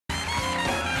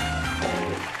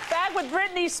back with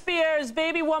Britney Spears.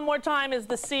 Baby One More Time is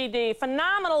the CD.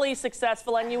 Phenomenally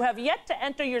successful, and you have yet to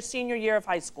enter your senior year of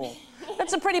high school.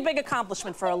 That's a pretty big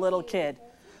accomplishment for a little kid.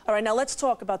 All right, now let's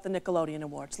talk about the Nickelodeon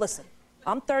Awards. Listen,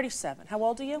 I'm 37. How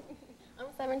old are you? I'm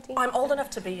 17. I'm old enough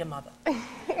to be your mother.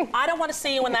 I don't want to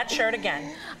see you in that shirt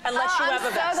again, unless you have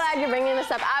a vest. I'm so glad you're bringing this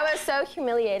up. I was so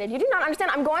humiliated. You do not understand.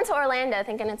 I'm going to Orlando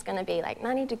thinking it's going to be like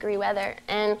 90-degree weather,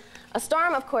 and a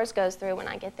storm, of course, goes through when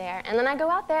I get there. And then I go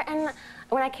out there, and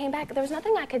when I came back, there was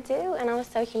nothing I could do, and I was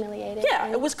so humiliated.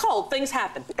 Yeah, it was cold. Things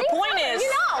happen. The point is,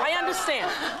 I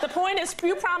understand. The point is,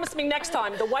 you promise me next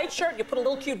time, the white shirt, you put a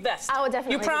little cute vest. I will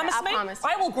definitely You promise do that. me? I promise.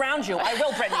 I will ground you. I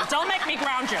will, Britney. Don't make me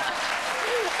ground you.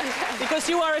 Because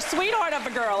you are a sweetheart of a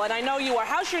girl, and I know you are.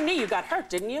 How's your knee? You got hurt,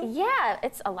 didn't you? Yeah,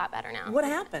 it's a lot better now. What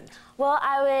happened? Well,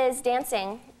 I was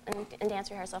dancing in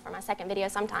dance rehearsal for my second video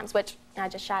sometimes, which I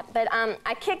just shot. But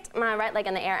I kicked my right leg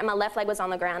in the air, and my left leg was on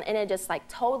the ground, and it just like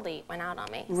totally went out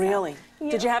on me. Really? So,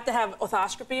 yeah. Did you have to have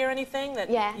orthoscopy or anything?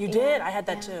 Yeah. You did? I had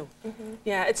that too.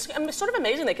 Yeah, it's sort of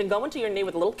amazing. They can go into your knee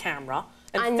with a little camera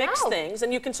and fix things,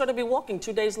 and you can sort of be walking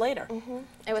 2 days later.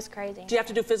 It was crazy. Do you have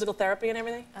to do physical therapy and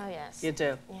everything? Oh, yes. You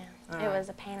do? Yeah. It was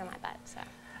a pain in my butt, so.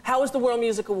 How was the World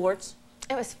Music Awards?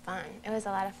 It was fun. It was a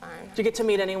lot of fun. Did you get to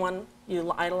meet anyone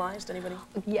you idolized? Anybody?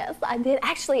 Yes, I did.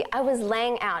 Actually, I was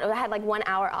laying out. I had like 1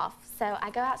 hour off. So I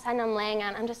go outside and I'm laying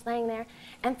out. I'm just laying there.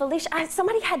 And Felicia,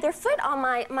 somebody had their foot on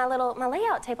my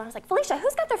layout table. I was like, Felicia,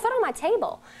 who's got their foot on my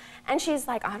table? And she's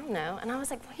like, I don't know. And I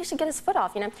was like, well, he should get his foot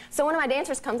off, you know? So one of my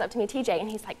dancers comes up to me, TJ, and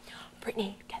he's like,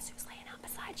 Brittany, guess who's laying out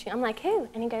beside you? I'm like, who?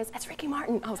 And he goes, that's Ricky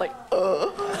Martin. I was like,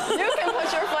 you can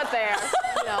put your foot there.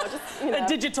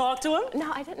 Did you talk to him?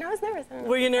 No, I didn't. I was nervous.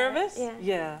 Were you nervous? Yeah.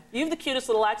 Yeah. You have the cutest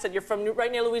little accent. You're from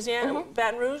right near Louisiana,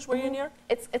 Baton Rouge. Were you near?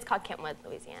 It's called Kentwood,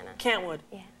 Louisiana. Kentwood.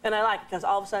 Yeah. And I like it because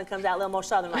all of a sudden it comes out a little more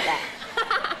southern like that.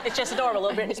 It's just adorable.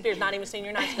 Little Britney Spears, not even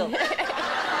senior night still.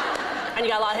 And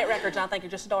you got a lot of hit records, and I think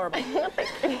you're just adorable.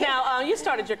 Now, you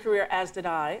started your career, as did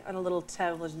I, on a little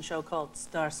television show called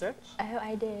Star Search. Oh,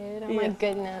 I did. Oh, my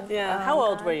goodness. Yeah. Oh, How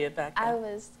old were you back then? I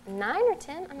was 9 or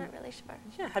 10. I'm not really sure.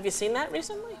 Yeah. Have you seen that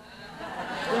recently?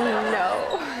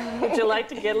 No. Would you like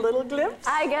to get a little glimpse?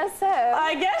 I guess so.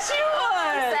 I guess you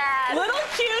would. Sad. Little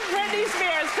cute Britney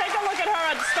Spears. Take a look at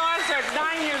her at Star Search,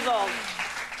 9 years old.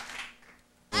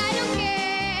 I don't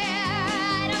care,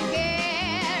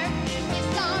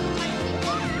 it's not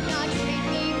treat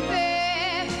me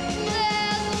fair.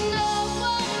 There's no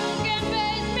one can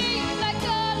make me like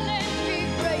God, let me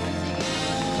crazy.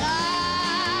 I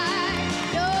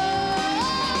don't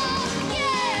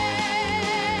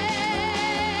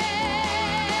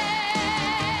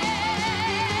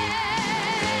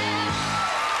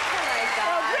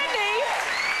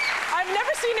I've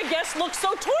never seen a guest look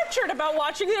so tortured about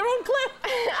watching their own clip.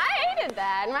 I hated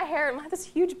that. And my hair, I had this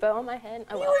huge bow on my head.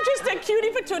 Oh, well. You were just a cutie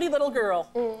patootie little girl.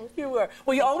 You were.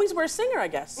 Well, you always were a singer, I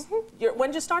guess. When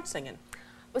did you start singing?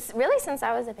 Really, since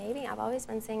I was a baby, I've always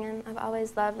been singing. I've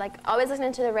always loved, like, always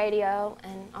listening to the radio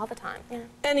and all the time. Yeah.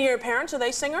 And your parents, are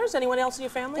they singers? Anyone else in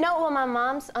your family? No, well, my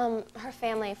mom's, her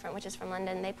family, which is from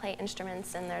London, they play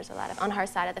instruments, and there's a lot of, on her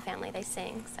side of the family, they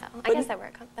sing. So I guess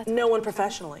that's no one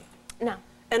professionally? No.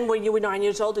 And when you were 9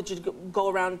 years old, did you go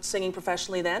around singing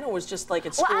professionally then, or was it just like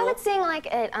at school? Well, I would sing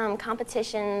like at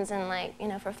competitions and like, you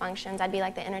know, for functions. I'd be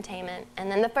like the entertainment.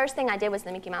 And then the first thing I did was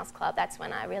the Mickey Mouse Club. That's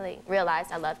when I really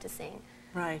realized I loved to sing.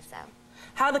 Right. So.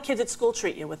 How do the kids at school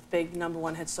treat you with big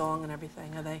 #1 hit song and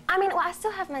everything? Are they? I mean, well, I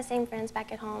still have my same friends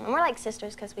back at home. And we're like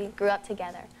sisters because we grew up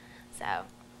together. So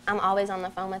I'm always on the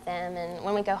phone with them. And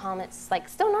when we go home, it's like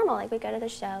still normal. Like we go to the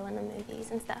show and the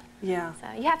movies and stuff. Yeah. So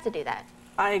you have to do that.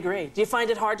 I agree. Do you find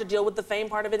it hard to deal with the fame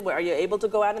part of it? Are you able to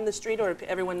go out in the street, or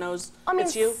everyone knows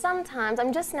it's you? Sometimes.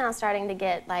 I'm just now starting to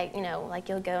get, like, you know, like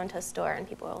you'll go into a store and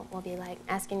people will be, like,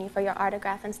 asking you for your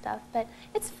autograph and stuff. But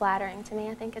it's flattering to me.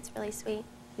 I think it's really sweet.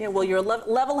 Yeah, well, you're a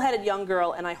level-headed young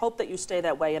girl, and I hope that you stay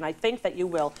that way, and I think that you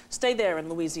will. Stay there in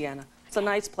Louisiana. It's a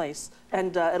nice place,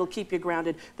 and it'll keep you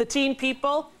grounded. The teen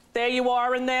people, there you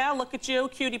are in there. Look at you,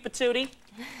 cutie patootie.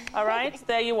 All right,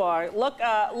 there you are. Look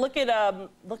at,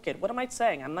 what am I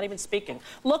saying? I'm not even speaking.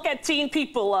 Look at teen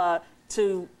people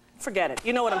forget it.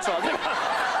 You know what I'm talking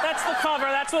about. That's the cover,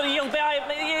 that's what you'll buy.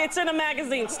 It's in a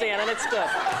magazine stand, and it's good.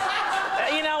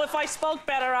 You know, if I spoke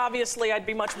better, obviously, I'd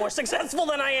be much more successful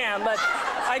than I am, but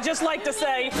I just like to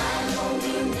say...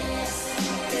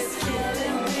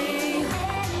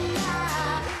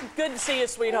 Good to see you,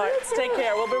 sweetheart. Take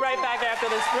care. We'll be right back after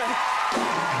this break.